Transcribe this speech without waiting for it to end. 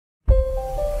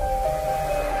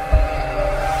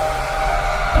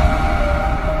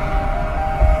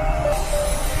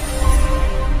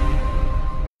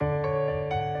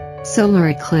Solar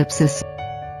eclipses.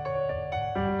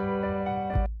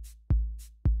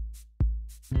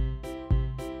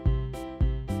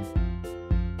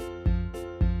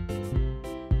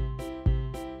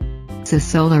 A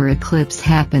solar eclipse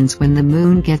happens when the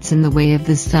moon gets in the way of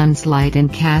the sun's light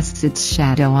and casts its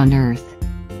shadow on Earth.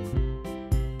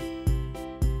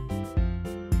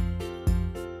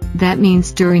 That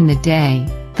means during the day,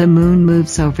 the moon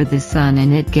moves over the sun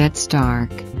and it gets dark.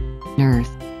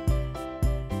 Earth.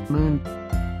 Moon.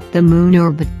 The moon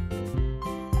orbit.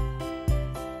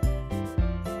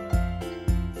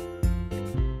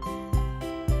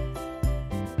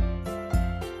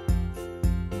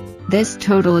 This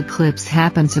total eclipse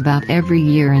happens about every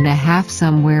year and a half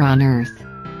somewhere on Earth.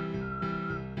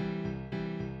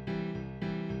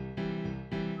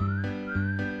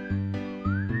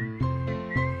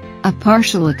 A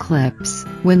partial eclipse,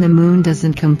 when the moon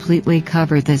doesn't completely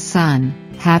cover the sun,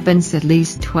 happens at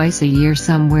least twice a year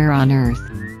somewhere on Earth.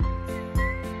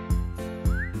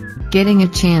 Getting a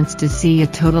chance to see a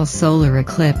total solar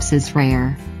eclipse is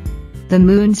rare. The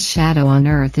moon's shadow on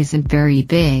Earth isn't very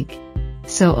big,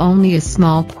 so only a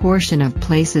small portion of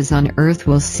places on Earth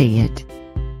will see it.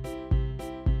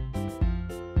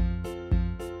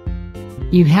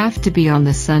 You have to be on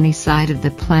the sunny side of the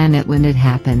planet when it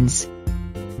happens.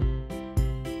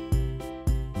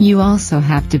 You also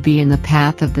have to be in the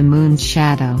path of the moon's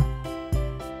shadow.